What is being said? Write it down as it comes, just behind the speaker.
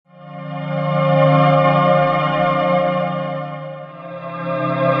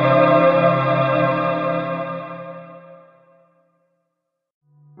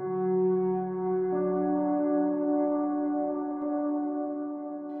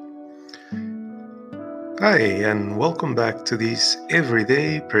Hi, and welcome back to this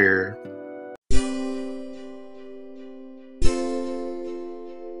everyday prayer.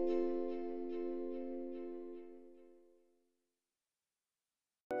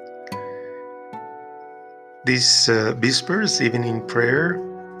 This Vespers evening prayer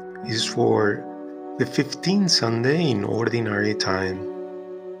is for the 15th Sunday in Ordinary Time.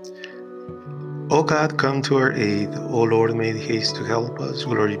 O God, come to our aid. O Lord, make haste to help us.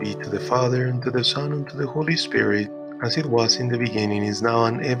 Glory be to the Father, and to the Son, and to the Holy Spirit, as it was in the beginning, is now,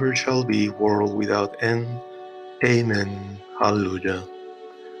 and ever shall be, world without end. Amen. Hallelujah.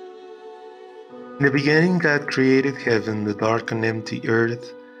 In the beginning, God created heaven, the dark and empty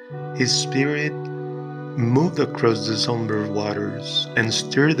earth. His Spirit moved across the somber waters and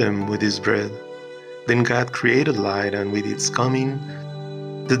stirred them with his breath. Then God created light, and with its coming,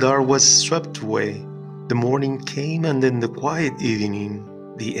 the dark was swept away. The morning came, and then the quiet evening,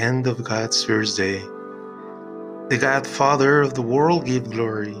 the end of God's first day. The God Father of the world gave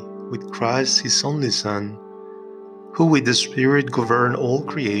glory, with Christ his only Son, who with the Spirit governed all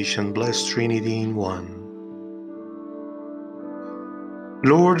creation, blessed Trinity in one.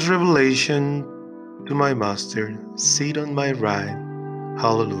 Lord's revelation to my Master, sit on my right.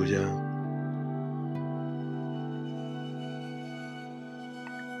 Hallelujah.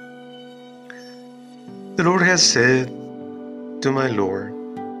 The Lord has said to my Lord,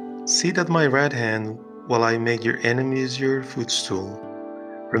 sit at my right hand while I make your enemies your footstool.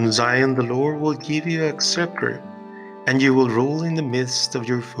 From Zion the Lord will give you a scepter, and you will rule in the midst of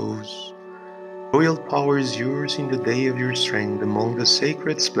your foes. Royal power is yours in the day of your strength among the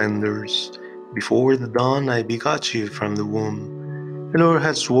sacred splendors. Before the dawn I begot you from the womb. The Lord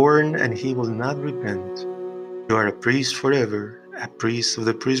has sworn, and he will not repent. You are a priest forever, a priest of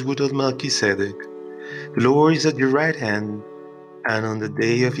the priesthood of Melchizedek. The Lord is at your right hand, and on the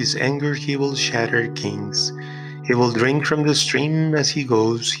day of his anger he will shatter kings. He will drink from the stream as he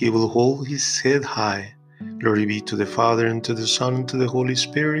goes, he will hold his head high. Glory be to the Father, and to the Son, and to the Holy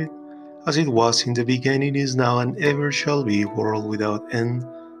Spirit, as it was in the beginning, is now, and ever shall be, world without end.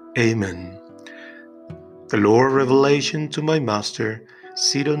 Amen. The Lord revelation to my Master,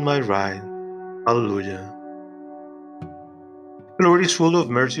 sit on my right. Alleluia. The Lord is full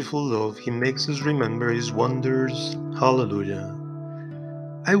of merciful love, he makes us remember his wonders. Hallelujah.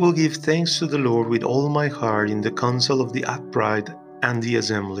 I will give thanks to the Lord with all my heart in the council of the upright and the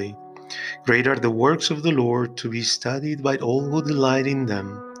assembly. Great are the works of the Lord, to be studied by all who delight in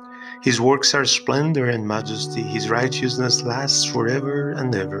them. His works are splendor and majesty, his righteousness lasts forever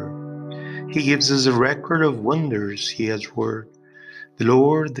and ever. He gives us a record of wonders he has worked. The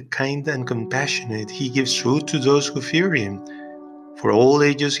Lord, the kind and compassionate, he gives food to those who fear him. For all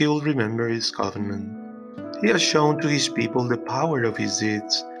ages he will remember his covenant. He has shown to his people the power of his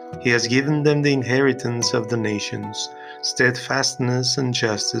deeds. He has given them the inheritance of the nations. Steadfastness and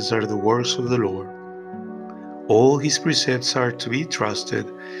justice are the works of the Lord. All his precepts are to be trusted.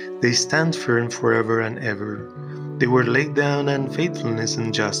 They stand firm forever and ever. They were laid down in faithfulness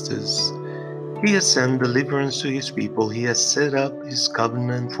and justice. He has sent deliverance to his people. He has set up his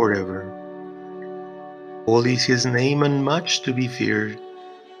covenant forever. Holy is his name, and much to be feared.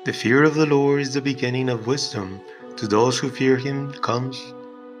 The fear of the Lord is the beginning of wisdom. To those who fear him comes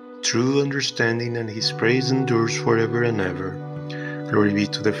true understanding, and his praise endures forever and ever. Glory be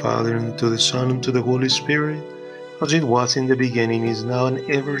to the Father, and to the Son, and to the Holy Spirit, as it was in the beginning, is now, and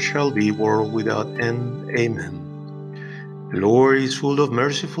ever shall be, world without end. Amen. The Lord is full of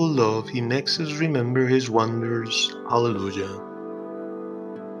merciful love. He makes us remember his wonders. Hallelujah.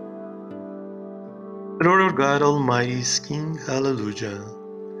 The Lord our God Almighty is King. Hallelujah.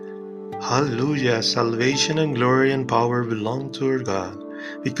 Hallelujah. Salvation and glory and power belong to our God,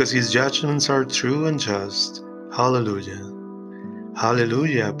 because his judgments are true and just. Hallelujah.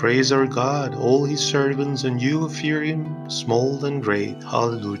 Hallelujah. Praise our God, all his servants, and you who fear him, small and great.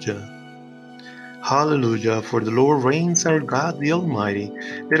 Hallelujah. Hallelujah. For the Lord reigns, our God the Almighty.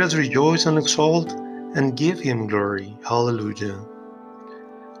 Let us rejoice and exalt and give him glory. Hallelujah.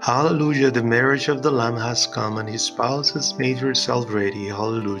 Hallelujah. The marriage of the Lamb has come, and his spouse has made herself ready.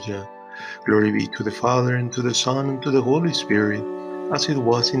 Hallelujah. Glory be to the Father, and to the Son, and to the Holy Spirit, as it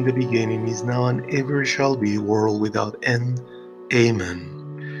was in the beginning, is now, and ever shall be, world without end.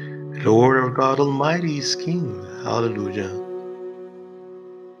 Amen. The Lord our God Almighty is King. Hallelujah.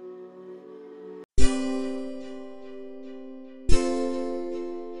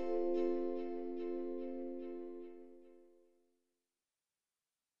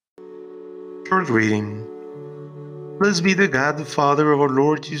 Short reading. Blessed be the God, the Father of our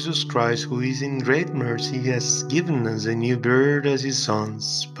Lord Jesus Christ, who is in great mercy has given us a new birth as his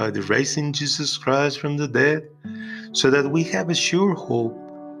sons, by the raising Jesus Christ from the dead, so that we have a sure hope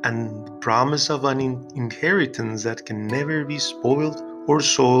and the promise of an inheritance that can never be spoiled or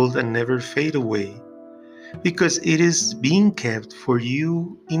sold and never fade away, because it is being kept for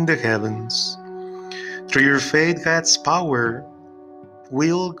you in the heavens. Through your faith, God's power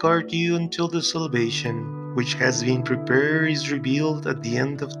will guard you until the salvation which has been prepared is revealed at the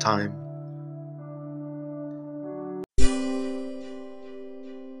end of time.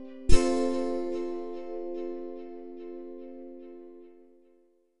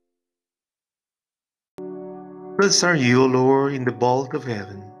 Blessed are you, O Lord, in the vault of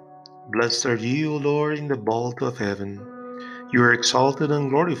heaven. Blessed are you, O Lord, in the vault of heaven. You are exalted and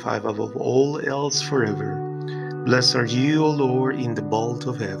glorified above all else forever. Blessed are you, O Lord, in the vault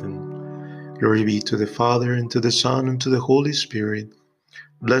of heaven. Glory be to the Father, and to the Son, and to the Holy Spirit.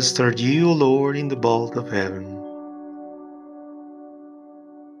 Blessed are you, O Lord, in the vault of heaven.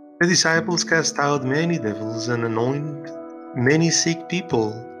 The disciples cast out many devils and anoint many sick people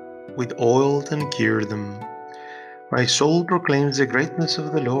with oil and cure them. My soul proclaims the greatness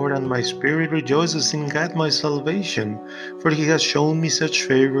of the Lord, and my spirit rejoices in God my salvation, for he has shown me such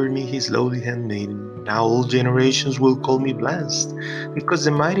favor, me his lowly handmaiden. Now all generations will call me blessed, because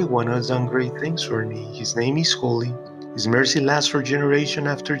the Mighty One has done great things for me. His name is holy. His mercy lasts for generation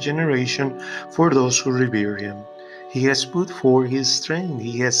after generation for those who revere him. He has put forth his strength.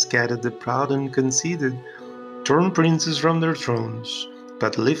 He has scattered the proud and conceited, torn princes from their thrones,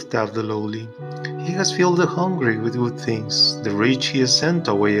 but lifted up the lowly. He has filled the hungry with good things. The rich he has sent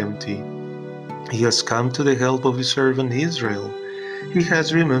away empty. He has come to the help of his servant Israel. He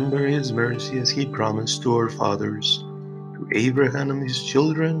has remembered his mercy as he promised to our fathers, to Abraham and his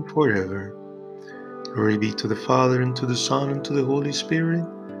children forever. Glory be to the Father, and to the Son, and to the Holy Spirit,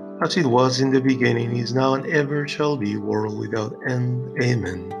 as it was in the beginning, is now, and ever shall be, world without end.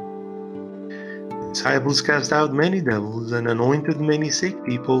 Amen. The disciples cast out many devils and anointed many sick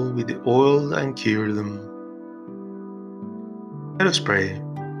people with the oil and cured them. Let us pray.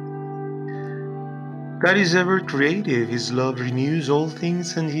 God is ever creative, his love renews all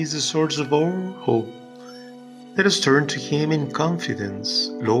things, and he is the source of our hope. Let us turn to him in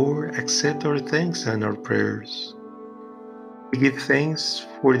confidence. Lord, accept our thanks and our prayers. We give thanks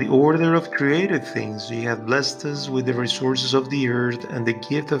for the order of created things. You have blessed us with the resources of the earth and the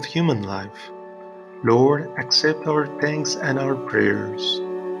gift of human life. Lord, accept our thanks and our prayers.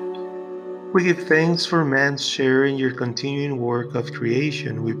 We give thanks for man's share in your continuing work of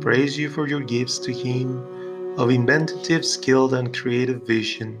creation. We praise you for your gifts to him of inventive skill and creative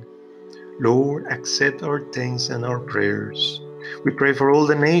vision. Lord, accept our thanks and our prayers. We pray for all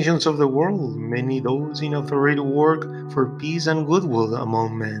the nations of the world, many those in authority to work for peace and goodwill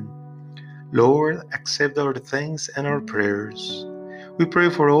among men. Lord, accept our thanks and our prayers. We pray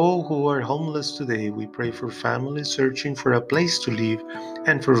for all who are homeless today. We pray for families searching for a place to live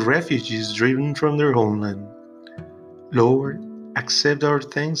and for refugees driven from their homeland. Lord, accept our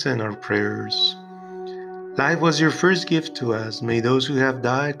thanks and our prayers. Life was your first gift to us. May those who have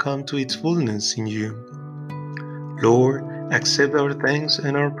died come to its fullness in you. Lord, accept our thanks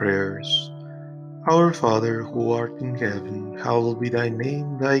and our prayers. Our Father, who art in heaven, hallowed be thy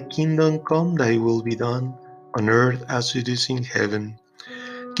name. Thy kingdom come, thy will be done, on earth as it is in heaven.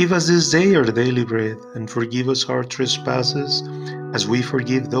 Give us this day our daily bread, and forgive us our trespasses, as we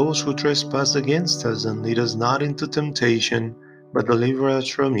forgive those who trespass against us. And lead us not into temptation, but deliver us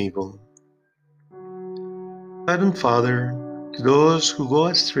from evil. God and Father, to those who go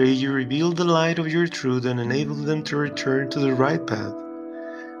astray, you reveal the light of your truth and enable them to return to the right path.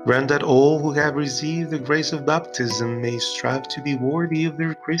 Grant that all who have received the grace of baptism may strive to be worthy of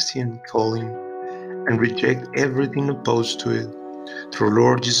their Christian calling and reject everything opposed to it. Through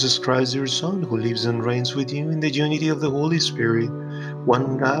Lord Jesus Christ, your Son, who lives and reigns with you in the unity of the Holy Spirit,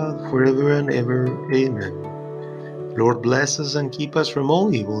 one God, forever and ever. Amen. Lord, bless us and keep us from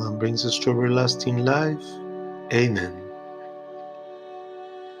all evil and brings us to everlasting life. Amen.